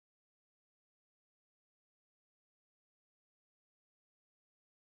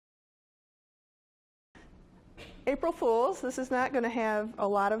April Fools, this is not going to have a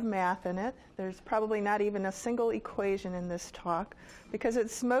lot of math in it. There's probably not even a single equation in this talk because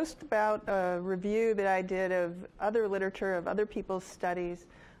it's most about a review that I did of other literature, of other people's studies,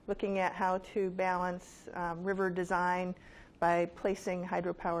 looking at how to balance river design by placing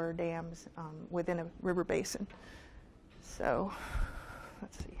hydropower dams within a river basin. So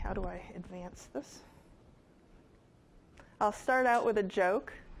let's see, how do I advance this? I'll start out with a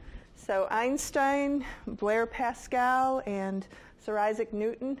joke. So Einstein, Blair Pascal, and Sir Isaac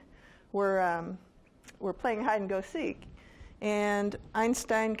Newton were playing hide and go seek. And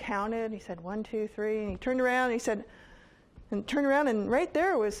Einstein counted, he said 1, 2, 3, and he turned around and right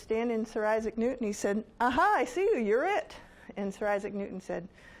there was standing Sir Isaac Newton. He said, "Aha, I see you, you're it." And Sir Isaac Newton said,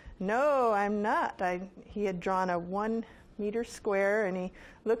 "No, I'm not." He had drawn a 1 meter square, and he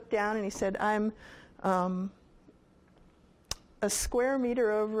looked down and he said, "I'm a square meter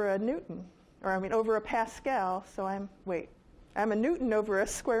over a Newton, or I mean over a Pascal, so I'm a Newton over a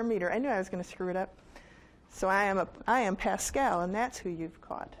square meter." I knew I was going to screw it up. So I am Pascal, and that's who you've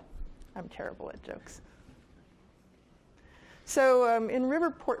caught. I'm terrible at jokes. So in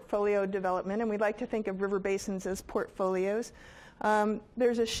river portfolio development, and we like to think of river basins as portfolios,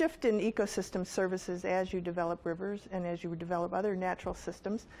 there's a shift in ecosystem services as you develop rivers and as you develop other natural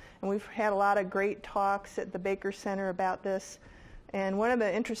systems. And we've had a lot of great talks at the Baker Center about this. And one of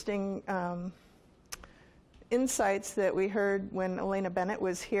the interesting insights that we heard when Elena Bennett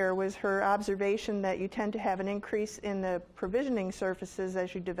was here was her observation that you tend to have an increase in the provisioning surfaces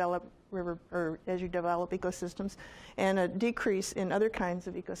as you develop ecosystems, and a decrease in other kinds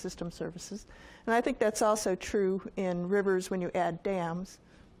of ecosystem services. And I think that's also true in rivers when you add dams.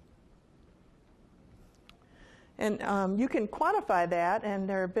 And you can quantify that, and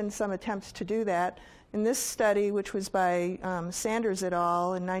there have been some attempts to do that. In this study, which was by Sanders et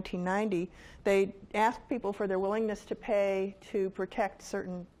al. In 1990, they asked people for their willingness to pay to protect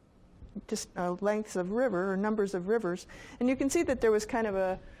certain lengths of river or numbers of rivers. And you can see that there was kind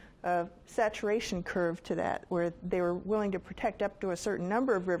of a saturation curve to that, where they were willing to protect up to a certain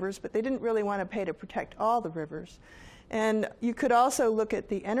number of rivers, but they didn't really want to pay to protect all the rivers. And you could also look at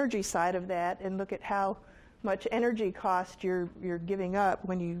the energy side of that and look at how much energy cost you're giving up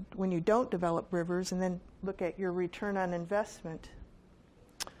when you don't develop rivers, and then look at your return on investment.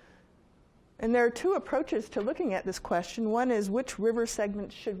 And there are two approaches to looking at this question. One is which river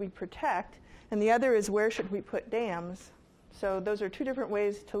segments should we protect, and the other is where should we put dams. So those are two different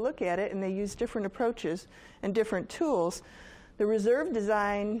ways to look at it, and they use different approaches and different tools. The reserve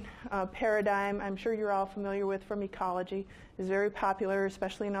design paradigm, I'm sure you're all familiar with from ecology, is very popular,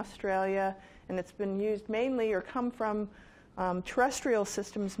 especially in Australia, and it's been used mainly or come from terrestrial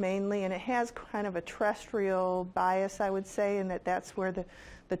systems mainly, and it has kind of a terrestrial bias, I would say, in that that's where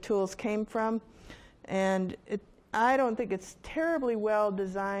the tools came from. And I don't think it's terribly well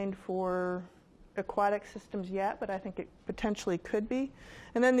designed for aquatic systems yet, but I think it potentially could be.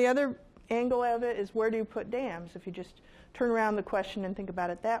 And then the other angle of it is, where do you put dams, if you just turn around the question and think about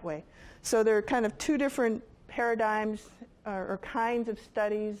it that way. So there are kind of two different paradigms or kinds of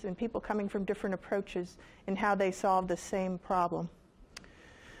studies, and people coming from different approaches in how they solve the same problem.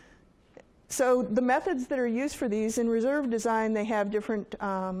 So the methods that are used for these in reserve design, they have different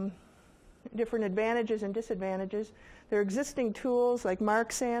advantages and disadvantages. There are existing tools like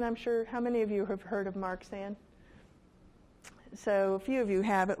MarkSand. I'm sure, how many of you have heard of MarkSand? So a few of you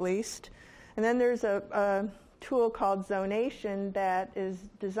have, at least. And then there's a tool called zonation that is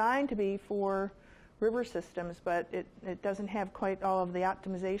designed to be for river systems, but it doesn't have quite all of the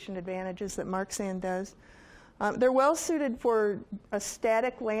optimization advantages that MarkSand does. They're well suited for a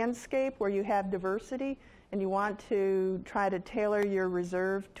static landscape where you have diversity and you want to try to tailor your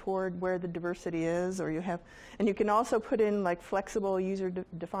reserve toward where the diversity is, or and you can also put in like flexible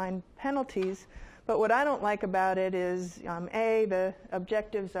user-defined penalties. But what I don't like about it is, the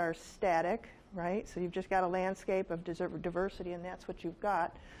objectives are static, right? So you've just got a landscape of diversity, and that's what you've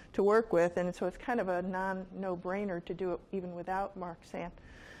got to work with. And so it's kind of a no-brainer to do it even without MarkSand.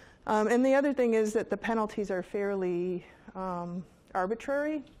 And the other thing is that the penalties are fairly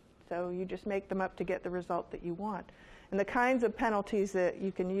arbitrary. So you just make them up to get the result that you want. And the kinds of penalties that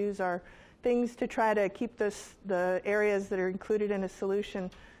you can use are things to try to keep the areas that are included in a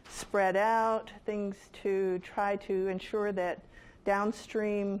solution spread out, things to try to ensure that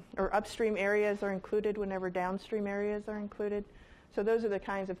downstream or upstream areas are included whenever downstream areas are included. So those are the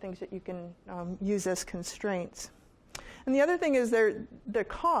kinds of things that you can use as constraints. And the other thing is the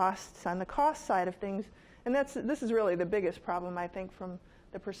costs, on the cost side of things, and this is really the biggest problem, I think, from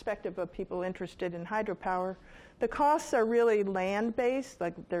the perspective of people interested in hydropower. The costs are really land-based,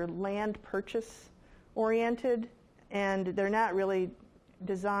 like they're land purchase oriented, and they're not really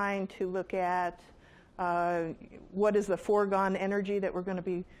designed to look at what is the foregone energy that we're going to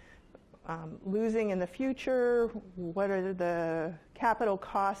be losing in the future, what are the capital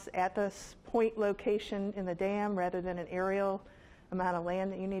costs at this point location in the dam rather than an aerial amount of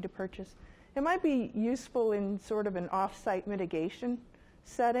land that you need to purchase. It might be useful in sort of an off-site mitigation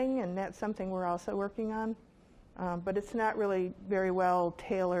setting, and that's something we're also working on. But it's not really very well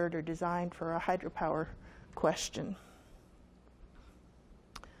tailored or designed for a hydropower question.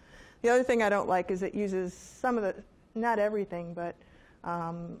 The other thing I don't like is it uses some of the, not everything, but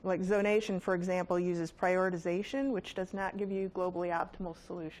like zonation, for example, uses prioritization, which does not give you globally optimal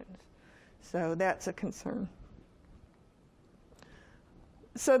solutions. So that's a concern.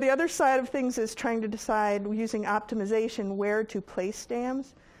 So the other side of things is trying to decide, using optimization, where to place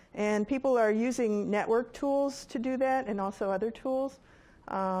dams. And people are using network tools to do that, and also other tools.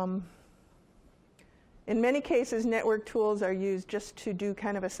 In many cases, network tools are used just to do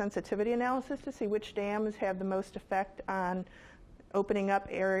kind of a sensitivity analysis to see which dams have the most effect on opening up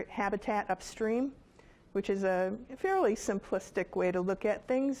air habitat upstream, which is a fairly simplistic way to look at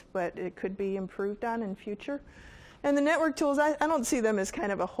things, but it could be improved on in future. And the network tools, I don't see them as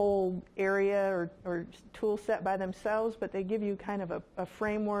kind of a whole area or tool set by themselves, but they give you kind of a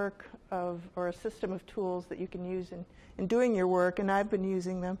framework of, or a system of tools that you can use in doing your work, and I've been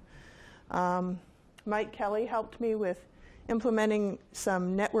using them. Mike Kelly helped me with implementing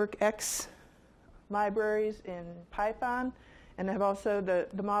some Network X libraries in Python, and I've also,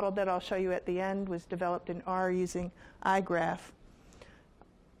 the model that I'll show you at the end was developed in R using iGraph.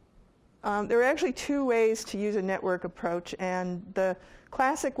 There are actually two ways to use a network approach, and the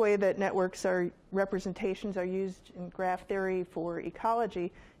classic way that networks are representations are used in graph theory for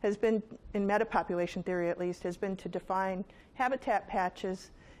ecology has been, in metapopulation theory at least, has been to define habitat patches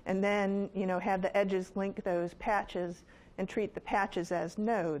and then have the edges link those patches and treat the patches as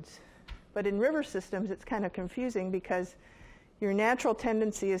nodes. But in river systems, it's kind of confusing because your natural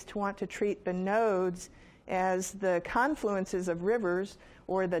tendency is to want to treat the nodes as the confluences of rivers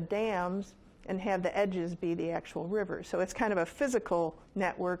or the dams and have the edges be the actual rivers. So it's kind of a physical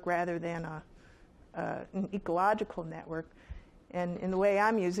network rather than an ecological network. And in the way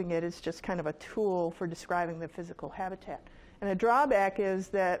I'm using it, it's just kind of a tool for describing the physical habitat. And a drawback is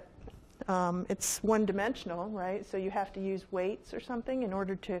that it's one-dimensional, right? So you have to use weights or something in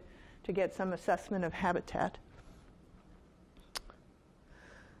order to get some assessment of habitat.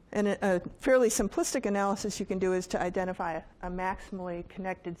 And a fairly simplistic analysis you can do is to identify a maximally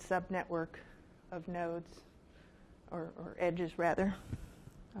connected subnetwork of nodes, or edges rather.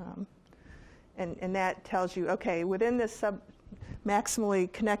 And that tells you, okay, within this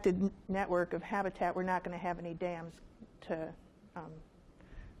maximally connected network of habitat, we're not going to have any dams to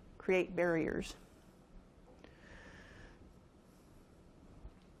create barriers.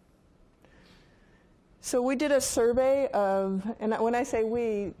 So we did a survey of, and when I say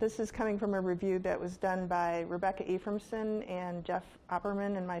we, this is coming from a review that was done by Rebecca Ephraimson and Jeff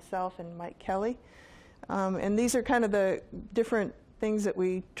Opperman and myself and Mike Kelly. And these are kind of the different things that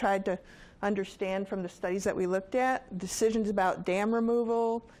we tried to understand from the studies that we looked at. Decisions about dam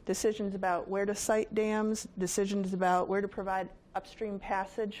removal, decisions about where to site dams, decisions about where to provide upstream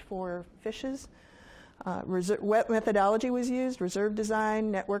passage for fishes. What methodology was used: reserve design,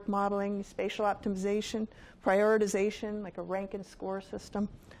 network modeling, spatial optimization, prioritization, like a rank and score system.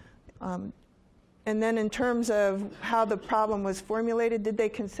 And then in terms of how the problem was formulated, did they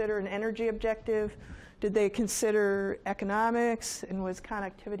consider an energy objective? Did they consider economics? And was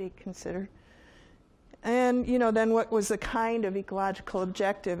connectivity considered? And then what was the kind of ecological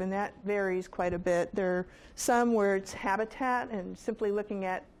objective? And that varies quite a bit. There are some where it's habitat and simply looking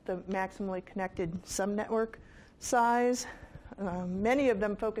at the maximally connected subnetwork size. Many of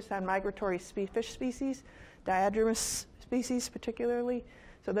them focus on migratory fish species, diadromous species particularly.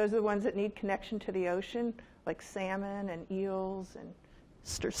 So those are the ones that need connection to the ocean, like salmon and eels and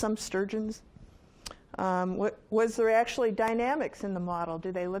some sturgeons. Was there actually dynamics in the model?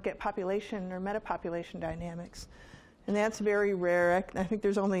 Do they look at population or metapopulation dynamics? And that's very rare. I think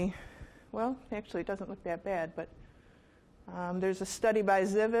there's only, well, actually it doesn't look that bad, but there's a study by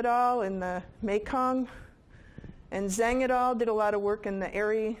Ziv et al. In the Mekong, and Zhang et al. Did a lot of work in the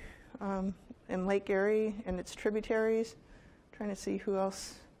Erie, in Lake Erie and its tributaries. I'm trying to see who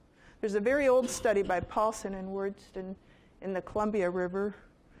else. There's a very old study by Paulson and Wordston in the Columbia River,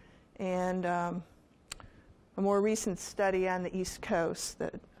 and a more recent study on the East Coast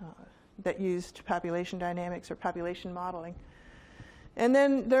that used population dynamics or population modeling. And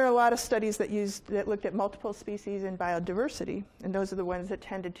then there are a lot of studies that looked at multiple species and biodiversity, and those are the ones that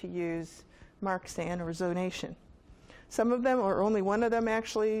tended to use mark sand or zonation. Some of them, or only one of them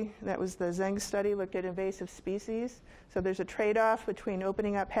actually, that was the Zeng study, looked at invasive species. So there's a trade-off between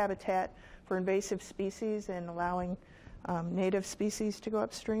opening up habitat for invasive species and allowing native species to go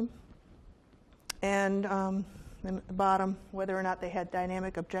upstream. And then at the bottom, whether or not they had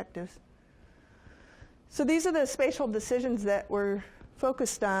dynamic objectives. So these are the spatial decisions that we're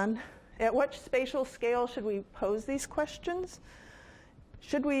focused on. At what spatial scale should we pose these questions?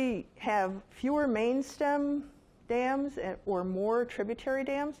 Should we have fewer main stem dams or more tributary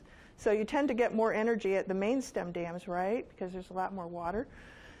dams? So you tend to get more energy at the main stem dams, right? Because there's a lot more water.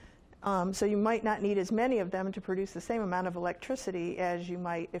 So you might not need as many of them to produce the same amount of electricity as you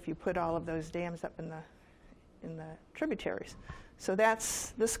might if you put all of those dams up in the tributaries. So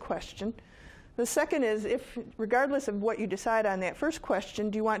that's this question. The second is, if, regardless of what you decide on that first question,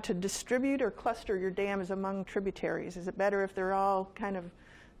 do you want to distribute or cluster your dams among tributaries? Is it better if they're all kind of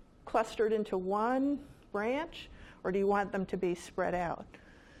clustered into one branch, or do you want them to be spread out?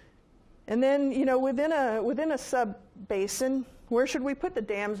 And then, you know, within a sub-basin, where should we put the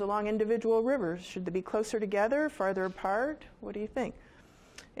dams along individual rivers? Should they be closer together, farther apart? What do you think?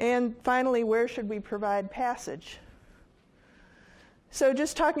 And finally, where should we provide passage? So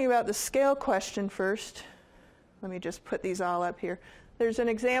just talking about the scale question first, let me just put these all up here. There's an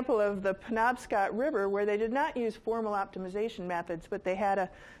example of the Penobscot River where they did not use formal optimization methods, but they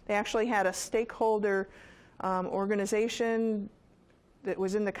actually had a stakeholder organization that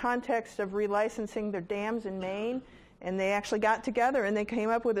was in the context of relicensing their dams in Maine, and they actually got together and they came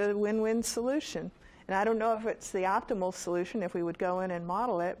up with a win-win solution. And I don't know if it's the optimal solution if we would go in and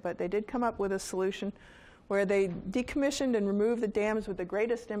model it, but they did come up with a solution where they decommissioned and removed the dams with the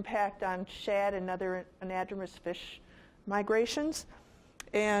greatest impact on shad and other anadromous fish migrations.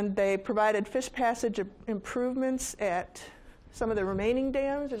 And they provided fish passage improvements at some of the remaining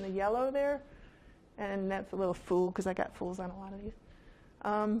dams in the yellow there. And that's a little fool because I got fools on a lot of these.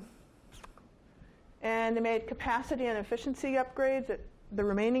 And they made capacity and efficiency upgrades at the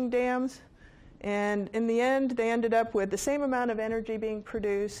remaining dams. And in the end, they ended up with the same amount of energy being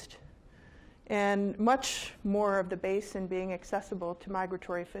produced and much more of the basin being accessible to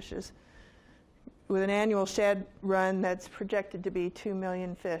migratory fishes, with an annual shad run that's projected to be 2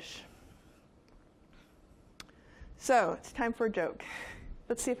 million fish. So it's time for a joke.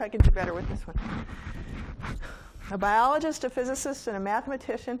 Let's see if I can do better with this one. A biologist, a physicist, and a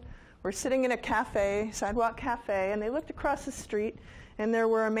mathematician were sitting in a cafe, sidewalk cafe, and they looked across the street, and there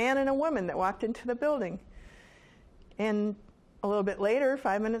were a man and a woman that walked into the building. And a little bit later,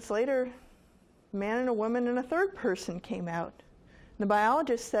 5 minutes later, a man and a woman and a third person came out. And the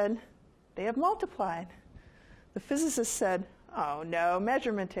biologist said, "They have multiplied." The physicist said, "Oh no,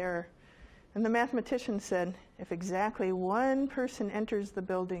 measurement error." And the mathematician said, "If exactly one person enters the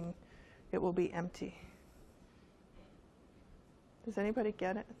building, it will be empty." Does anybody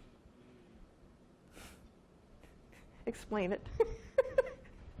get it? Explain it.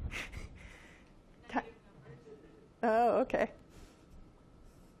 Oh, okay.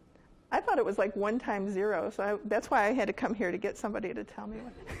 I thought it was like 1 times 0, so that's why I had to come here to get somebody to tell me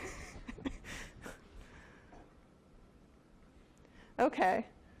what. Okay.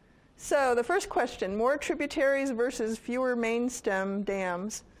 So the first question, more tributaries versus fewer main stem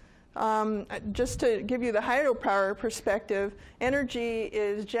dams. Just to give you the hydropower perspective, energy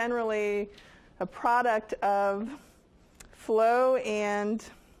is generally a product of flow and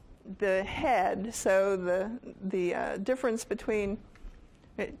the head. So the difference between,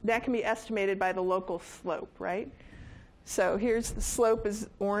 that can be estimated by the local slope, right? So here's the slope is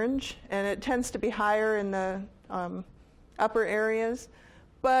orange, and it tends to be higher in the upper areas.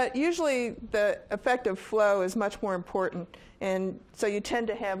 But usually the effect of flow is much more important, and so you tend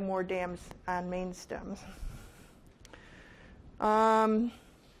to have more dams on main stems.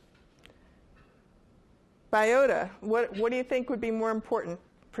 Biota, what do you think would be more important,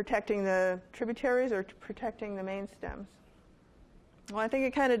 protecting the tributaries or protecting the main stems? Well, I think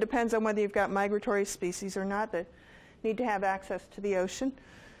it kind of depends on whether you've got migratory species or not that need to have access to the ocean.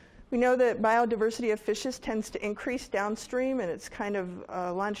 We know that biodiversity of fishes tends to increase downstream, and it's kind of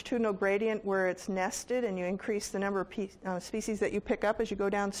a longitudinal gradient where it's nested, and you increase the number of species that you pick up as you go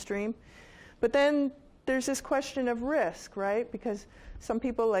downstream. But then there's this question of risk, right? Because some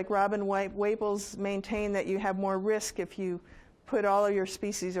people like Robin Waples maintain that you have more risk if you put all of your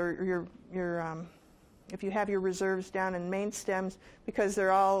species or if you have your reserves down in main stems, because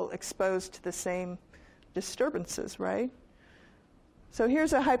they're all exposed to the same disturbances, right? So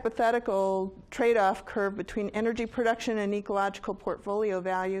here's a hypothetical trade-off curve between energy production and ecological portfolio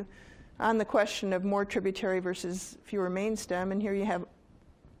value on the question of more tributary versus fewer main stem. And here you have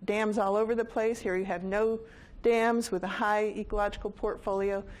dams all over the place. Here you have no dams with a high ecological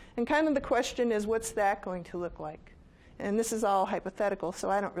portfolio. And kind of the question is, what's that going to look like? And this is all hypothetical, so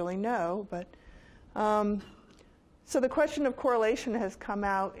I don't really know. But so the question of correlation has come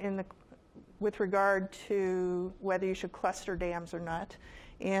out with regard to whether you should cluster dams or not.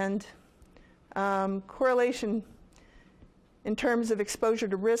 And correlation in terms of exposure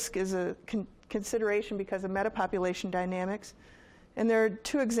to risk is a consideration because of metapopulation dynamics. And there are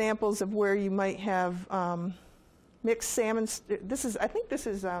two examples of where you might have mixed salmon. I think this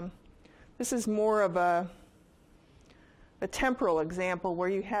is more of a temporal example where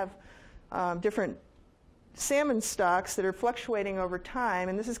you have different salmon stocks that are fluctuating over time,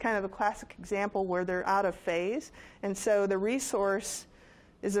 and this is kind of a classic example where they're out of phase, and so the resource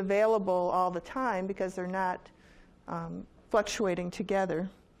is available all the time because they're not fluctuating together.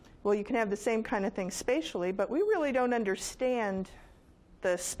 Well, you can have the same kind of thing spatially, but we really don't understand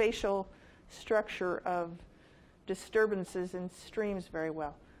the spatial structure of disturbances in streams very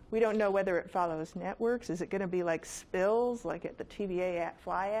well. We don't know whether it follows networks. Is it going to be like spills, like at the TVA at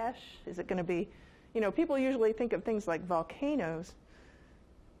fly ash? Is it going to be, people usually think of things like volcanoes,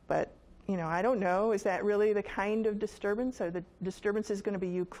 but, I don't know. Is that really the kind of disturbance? Are the disturbances going to be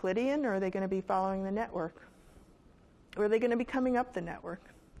Euclidean, or are they going to be following the network? Or are they going to be coming up the network,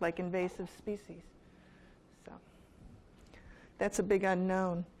 like invasive species? So that's a big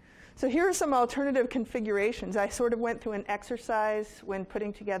unknown. So here are some alternative configurations. I sort of went through an exercise when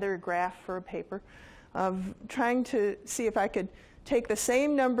putting together a graph for a paper of trying to see if I could take the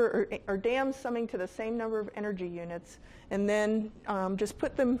same number, or dams summing to the same number of energy units, and then just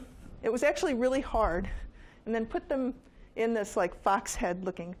put them, it was actually really hard, and then put them in this like fox head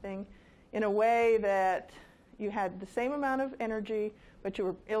looking thing in a way that you had the same amount of energy, but you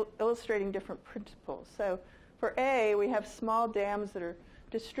were illustrating different principles. So for A, we have small dams that are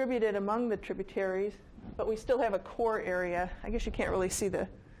distributed among the tributaries, but we still have a core area. I guess you can't really see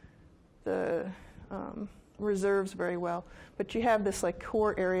the reserves very well, but you have this like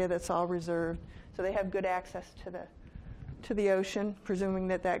core area that's all reserved, so they have good access to the ocean, presuming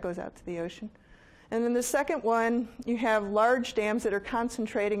that goes out to the ocean. And then the second one, you have large dams that are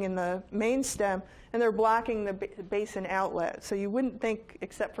concentrating in the main stem, and they're blocking the basin outlet. So you wouldn't think,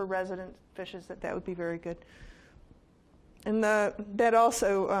 except for resident fishes, that would be very good. And that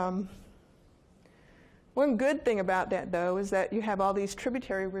also, one good thing about that, though, is that you have all these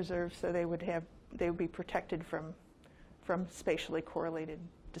tributary reserves, so they would be protected from spatially correlated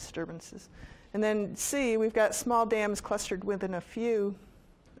disturbances. And then C, we've got small dams clustered within a few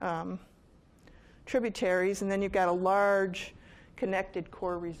tributaries, and then you've got a large connected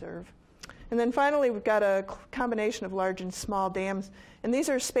core reserve. And then finally, we've got a combination of large and small dams, and these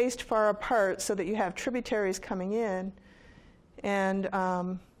are spaced far apart so that you have tributaries coming in, and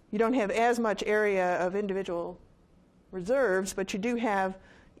you don't have as much area of individual reserves, but you do have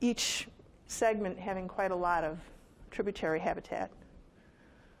each segment having quite a lot of tributary habitat.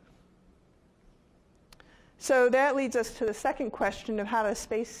 So that leads us to the second question of how to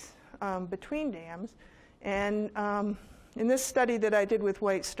space between dams. And in this study that I did with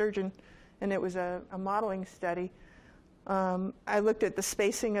white sturgeon, and it was a modeling study, I looked at the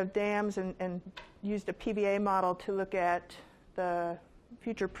spacing of dams and used a PBA model to look at the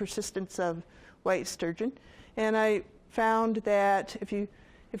future persistence of white sturgeon. And I found that if you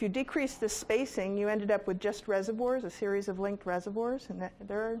decrease the spacing, you ended up with just reservoirs, a series of linked reservoirs, and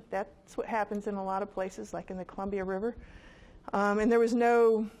that's what happens in a lot of places, like in the Columbia River. And there was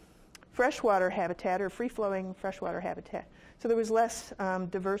no freshwater habitat or free-flowing freshwater habitat. So there was less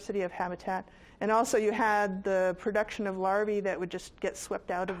diversity of habitat. And also you had the production of larvae that would just get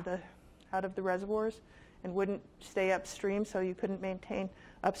swept out of the reservoirs and wouldn't stay upstream, so you couldn't maintain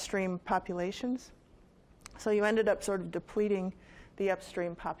upstream populations. So you ended up sort of depleting the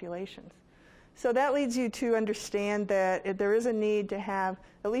upstream populations. So that leads you to understand that there is a need to have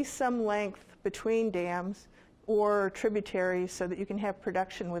at least some length between dams or tributaries so that you can have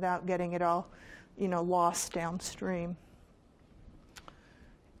production without getting it all, lost downstream.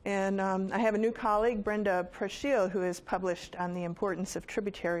 And I have a new colleague, Brenda Prashil, who has published on the importance of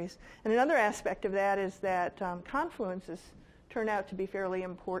tributaries. And another aspect of that is that confluences turn out to be fairly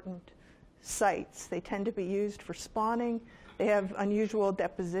important sites. They tend to be used for spawning. They have unusual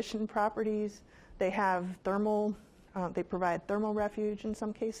deposition properties. They have they provide thermal refuge in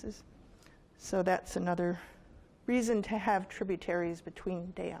some cases. So that's another reason to have tributaries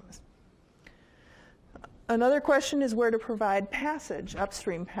between dams. Another question is where to provide passage,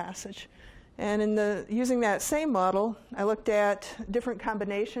 upstream passage. And using that same model, I looked at different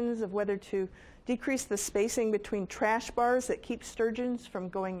combinations of whether to decrease the spacing between trash bars that keep sturgeons from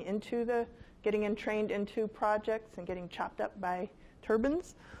going into the getting entrained into projects and getting chopped up by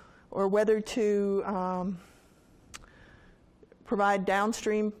turbines, or whether to provide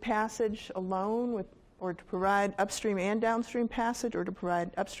downstream passage alone, or to provide upstream and downstream passage, or to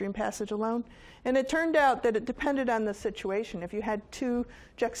provide upstream passage alone. And it turned out that it depended on the situation. If you had two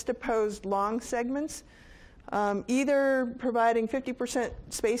juxtaposed long segments, either providing 50%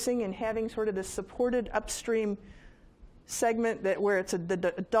 spacing and having sort of this supported upstream segment where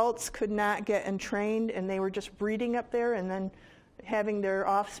the adults could not get entrained and they were just breeding up there and then having their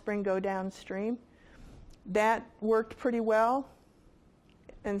offspring go downstream, that worked pretty well.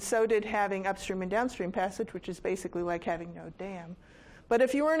 And so did having upstream and downstream passage, which is basically like having no dam. But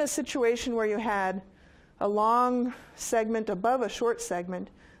if you were in a situation where you had a long segment above a short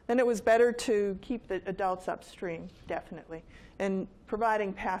segment, then it was better to keep the adults upstream, definitely. And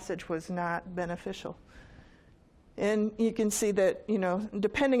providing passage was not beneficial. And you can see that,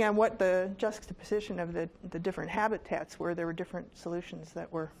 depending on what the juxtaposition of the different habitats were, there were different solutions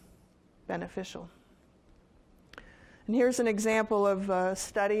that were beneficial. And here's an example of a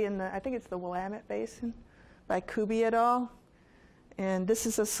study in I think it's the Willamette Basin by Kuby et al. And this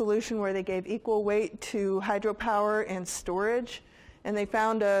is a solution where they gave equal weight to hydropower and storage. And they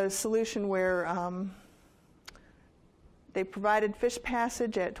found a solution where they provided fish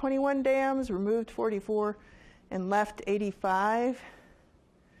passage at 21 dams, removed 44, and left 85.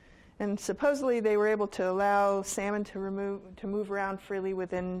 And supposedly they were able to allow salmon to move around freely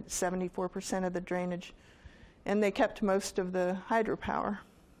within 74% of the drainage. And they kept most of the hydropower.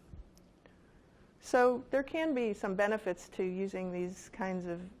 So there can be some benefits to using these kinds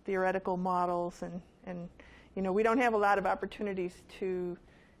of theoretical models, and we don't have a lot of opportunities to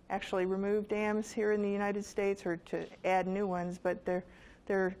actually remove dams here in the United States or to add new ones, but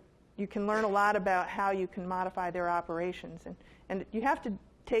you can learn a lot about how you can modify their operations, and you have to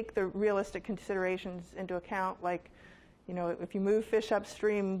take the realistic considerations into account, like if you move fish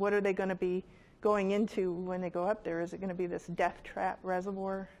upstream, what are they going to be going into when they go up there? Is it going to be this death trap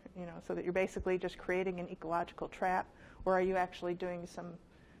reservoir, so that you're basically just creating an ecological trap, or are you actually doing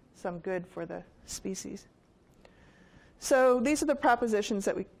some good for the species? So these are the propositions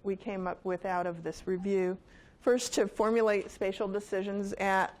that we came up with out of this review. First, to formulate spatial decisions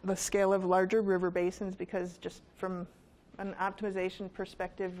at the scale of larger river basins, because just from an optimization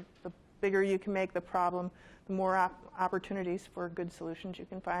perspective, the bigger you can make the problem, the more opportunities for good solutions you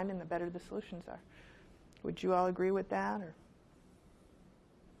can find, and the better the solutions are. Would you all agree with that? Or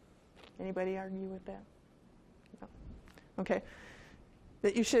anybody argue with that? No. Okay.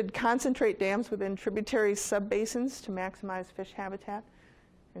 That you should concentrate dams within tributary subbasins to maximize fish habitat.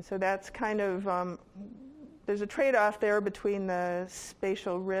 And so that's kind of, there's a trade-off there between the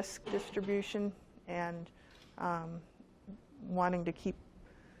spatial risk distribution and wanting to keep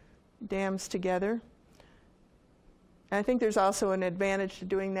dams together. And I think there's also an advantage to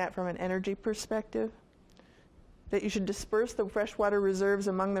doing that from an energy perspective, that you should disperse the freshwater reserves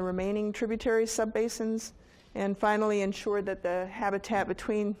among the remaining tributary subbasins, and finally ensure that the habitat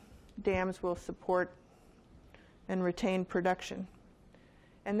between dams will support and retain production.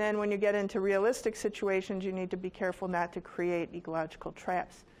 And then when you get into realistic situations, you need to be careful not to create ecological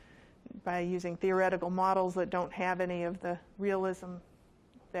traps by using theoretical models that don't have any of the realism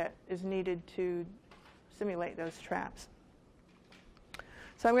that is needed to simulate those traps.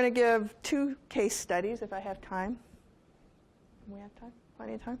 So I'm going to give 2 case studies if I have time. Do we have time?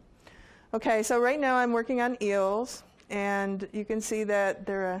 Plenty of time? Okay, so right now I'm working on eels, and you can see that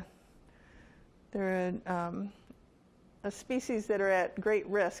they're a species that are at great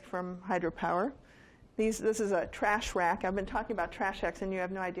risk from hydropower. This is a trash rack. I've been talking about trash racks, and you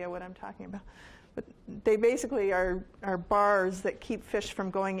have no idea what I'm talking about. But they basically are bars that keep fish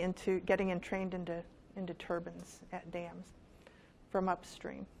from getting entrained into turbines at dams from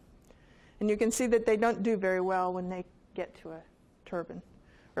upstream. And you can see that they don't do very well when they get to a turbine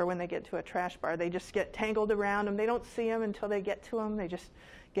or when they get to a trash bar. They just get tangled around them. They don't see them until they get to them. They just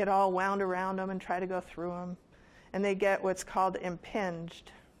get all wound around them and try to go through them. And they get what's called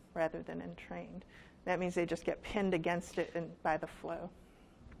impinged rather than entrained. That means they just get pinned against it by the flow.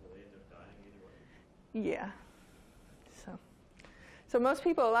 Will they end up dying either way? Yeah. So a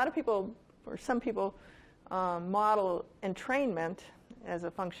lot of people, or some people, model entrainment as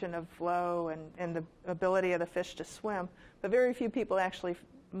a function of flow and the ability of the fish to swim, but very few people actually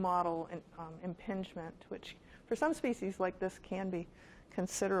model impingement, which for some species like this can be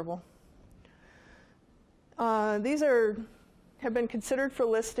considerable. These have been considered for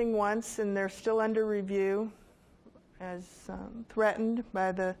listing once, and they're still under review as threatened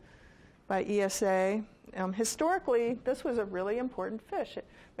by ESA. historically, this was a really important fish. It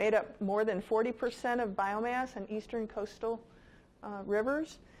made up more than 40% of biomass in eastern coastal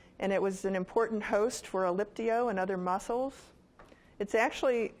rivers, and it was an important host for Elliptio and other mussels. It's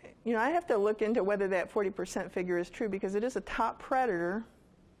actually, I have to look into whether that 40% figure is true because it is a top predator,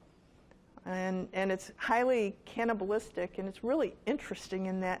 and it's highly cannibalistic, and it's really interesting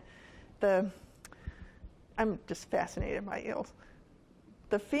in that I'm just fascinated by eels.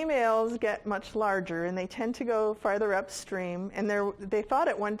 The females get much larger, and they tend to go farther upstream, and they thought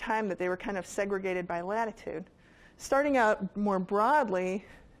at one time that they were kind of segregated by latitude. Starting out more broadly,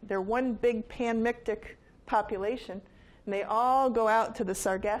 they're one big panmictic population, and they all go out to the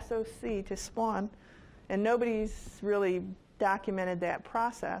Sargasso Sea to spawn, and nobody's really documented that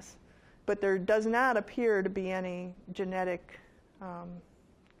process. But there does not appear to be any genetic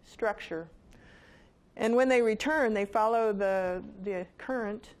structure. And when they return, they follow the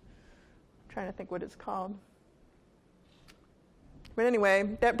current. I'm trying to think what it's called. But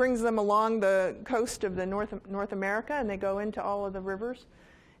anyway, that brings them along the coast of the North America, and they go into all of the rivers.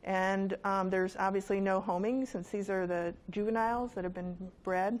 And there's obviously no homing, since these are the juveniles that have been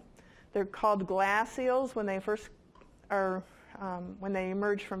bred. They're called glass eels when they first are, when they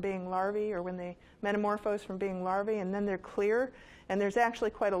emerge from being larvae, or when they metamorphose from being larvae, and then they're clear. And there's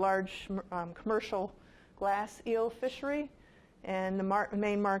actually quite a large commercial glass eel fishery, and the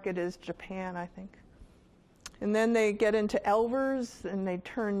main market is Japan, I think. And then they get into elvers, and they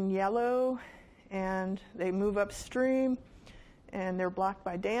turn yellow, and they move upstream, and they're blocked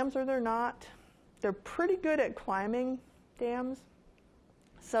by dams or they're not. They're pretty good at climbing dams.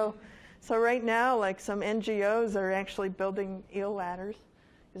 So right now, like some NGOs are actually building eel ladders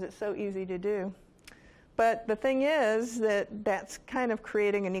because it's so easy to do. But the thing is that's kind of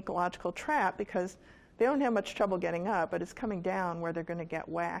creating an ecological trap, because they don't have much trouble getting up, but it's coming down where they're going to get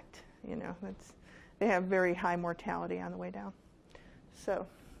whacked. They have very high mortality on the way down. So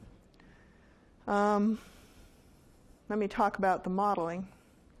let me talk about the modeling.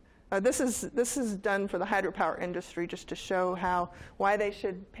 This is done for the hydropower industry, just to show why they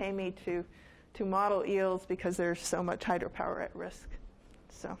should pay me to model eels, because there's so much hydropower at risk.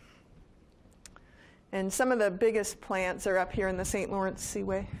 So. And some of the biggest plants are up here in the St. Lawrence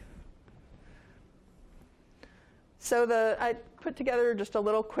Seaway. So I put together just a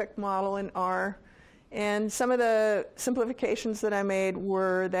little quick model in R, and some of the simplifications that I made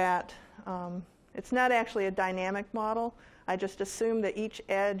were that it's not actually a dynamic model. I just assume that each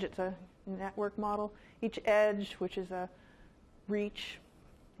edge, it's a network model, each edge, which is a reach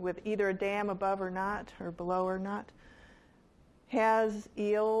with either a dam above or not, or below or not, has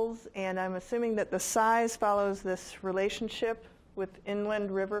eels, and I'm assuming that the size follows this relationship with inland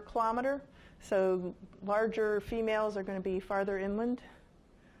river kilometer. So larger females are going to be farther inland.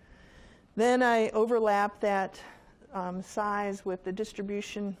 Then I overlap that size with the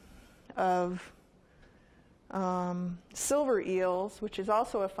distribution of silver eels, which is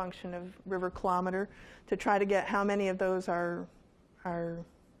also a function of river kilometer, to try to get how many of those are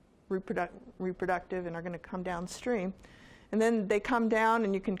reproductive and are going to come downstream. And then they come down,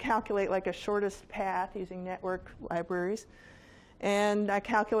 and you can calculate like a shortest path using network libraries. And I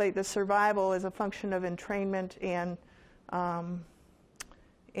calculate the survival as a function of entrainment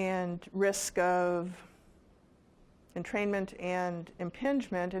and risk of entrainment and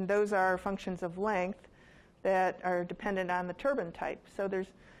impingement, and those are functions of length that are dependent on the turbine type. So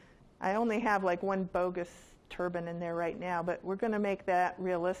I only have like one bogus turbine in there right now, but we're going to make that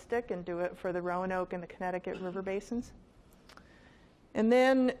realistic and do it for the Roanoke and the Connecticut River basins. And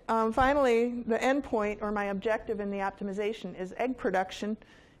then finally, the endpoint, or my objective in the optimization, is egg production.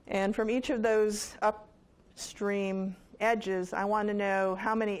 And from each of those upstream edges, I want to know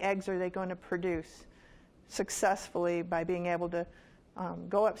how many eggs are they going to produce successfully by being able to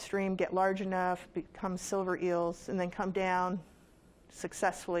go upstream, get large enough, become silver eels, and then come down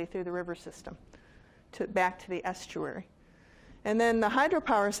successfully through the river system back to the estuary. And then the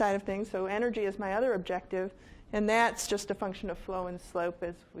hydropower side of things, so energy is my other objective, and that's just a function of flow and slope,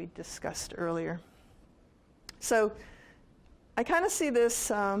 as we discussed earlier. So I kind of see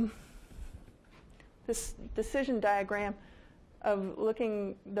this decision diagram of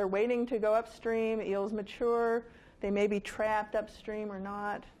they're waiting to go upstream, eels mature, they may be trapped upstream or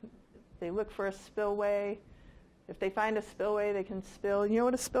not. They look for a spillway. If they find a spillway, they can spill. You know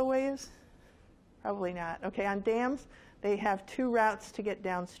what a spillway is? Probably not. Okay, on dams, they have two routes to get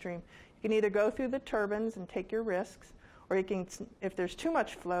downstream. You can either go through the turbines and take your risks, or you can, if there's too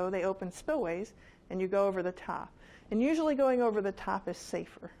much flow, they open spillways and you go over the top. And usually going over the top is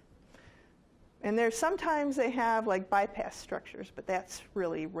safer. And sometimes they have like bypass structures, but that's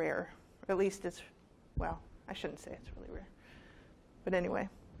really rare. At least it's well, I shouldn't say it's really rare. But anyway,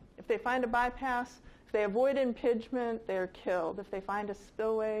 if they find a bypass, if they avoid impingement, they're killed. If they find a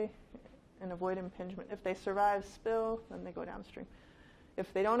spillway and avoid impingement, if they survive spill, then they go downstream.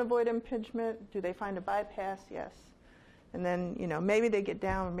 If they don't avoid impingement, do they find a bypass? Yes. And then, maybe they get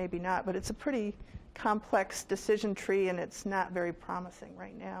down or maybe not, but it's a pretty complex decision tree, and it's not very promising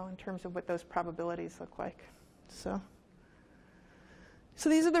right now in terms of what those probabilities look like. So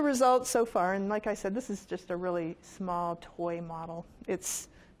these are the results so far, and like I said, this is just a really small toy model. It's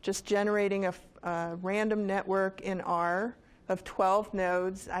just generating a random network in R of 12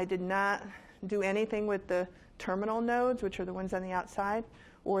 nodes. I did not do anything with the terminal nodes, which are the ones on the outside,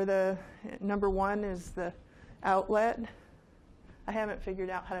 or the number 1 is the outlet. I haven't figured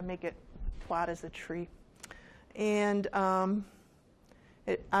out how to make it plot as a tree. And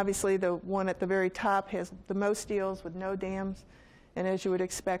obviously the one at the very top has the most deals with no dams, and as you would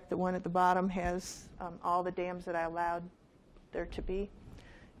expect, the one at the bottom has all the dams that I allowed there to be.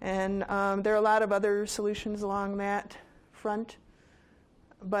 And there are a lot of other solutions along that front,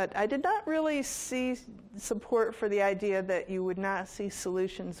 but I did not really see support for the idea that you would not see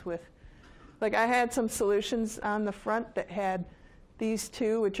solutions with, like I had some solutions on the front that had these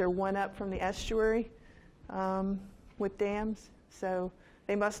two, which are one up from the estuary with dams. So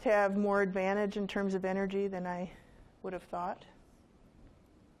they must have more advantage in terms of energy than I would have thought.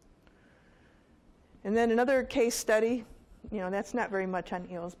 And then another case study, that's not very much on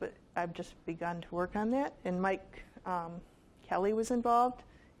eels, but I've just begun to work on that. And Mike Kelly was involved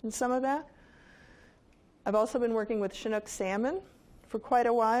in some of that. I've also been working with Chinook salmon for quite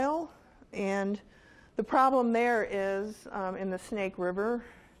a while. And the problem there is in the Snake River,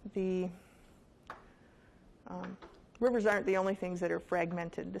 the rivers aren't the only things that are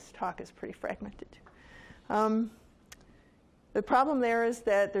fragmented. This talk is pretty fragmented. The problem there is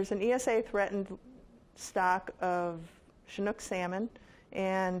that there's an ESA-threatened stock of Chinook salmon,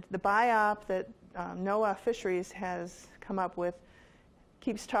 and the biop that NOAA Fisheries has come up with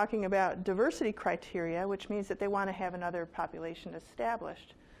keeps talking about diversity criteria, which means that they want to have another population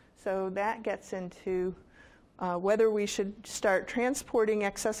established. So that gets into whether we should start transporting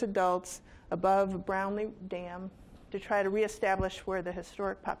excess adults above Brownlee Dam to try to reestablish where the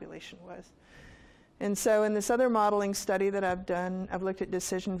historic population was. And so in this other modeling study that I've done, I've looked at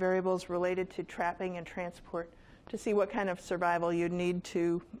decision variables related to trapping and transport to see what kind of survival you'd need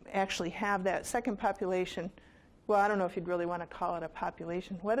to actually have that second population. Well, I don't know if you'd really want to call it a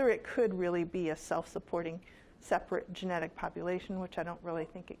population, whether it could really be a self-supporting separate genetic population, which I don't really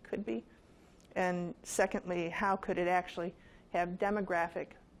think it could be. And secondly, how could it actually have demographic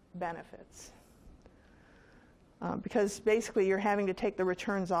benefits? Because basically you're having to take the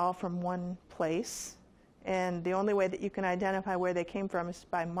returns all from one place, and the only way that you can identify where they came from is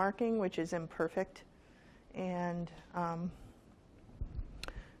by marking, which is imperfect. And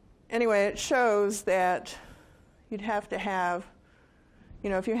anyway, it shows that you'd have to have,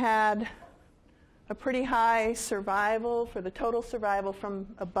 if you had a pretty high survival for the total survival from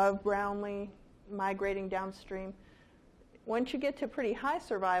above Brownlee migrating downstream, once you get to pretty high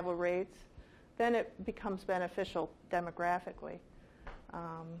survival rates, then it becomes beneficial demographically.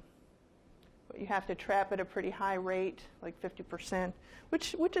 But you have to trap at a pretty high rate, like 50%,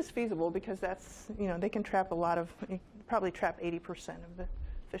 which is feasible because that's, they can trap probably trap 80% of the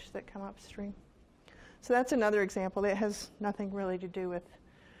fish that come upstream. So that's another example that has nothing really to do with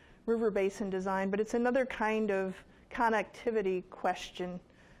river basin design, but it's another kind of connectivity question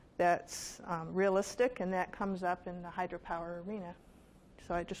that's realistic, and that comes up in the hydropower arena.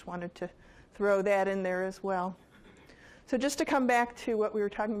 So I just wanted to throw that in there as well. So just to come back to what we were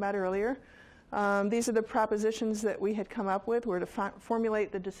talking about earlier, these are the propositions that we had come up with, were to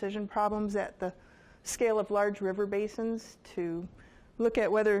formulate the decision problems at the scale of large river basins, to look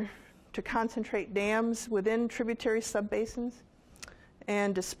at whether to concentrate dams within tributary subbasins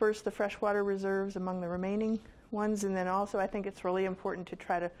and disperse the freshwater reserves among the remaining ones. And then also I think it's really important to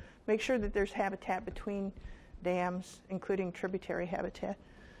try to make sure that there's habitat between dams, including tributary habitat,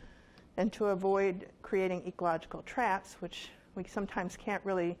 and to avoid creating ecological traps, which we sometimes can't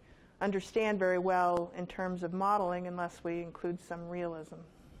really understand very well in terms of modeling unless we include some realism.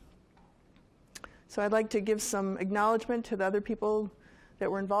 So I'd like to give some acknowledgement to the other people that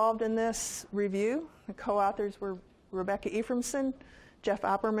were involved in this review. The co-authors were Rebecca Ephraimson, Jeff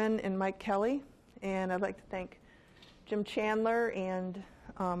Opperman, and Mike Kelly. And I'd like to thank Jim Chandler and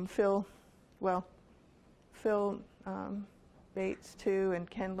Phil Bates too, and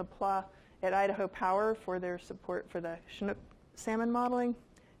Ken LaPlace at Idaho Power for their support for the Chinook salmon modeling,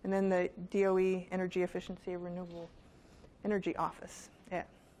 and then the DOE Energy Efficiency and Renewable Energy Office at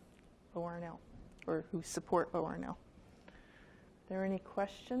ORNL. or who support ORNL. Are there any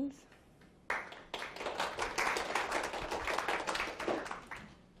questions?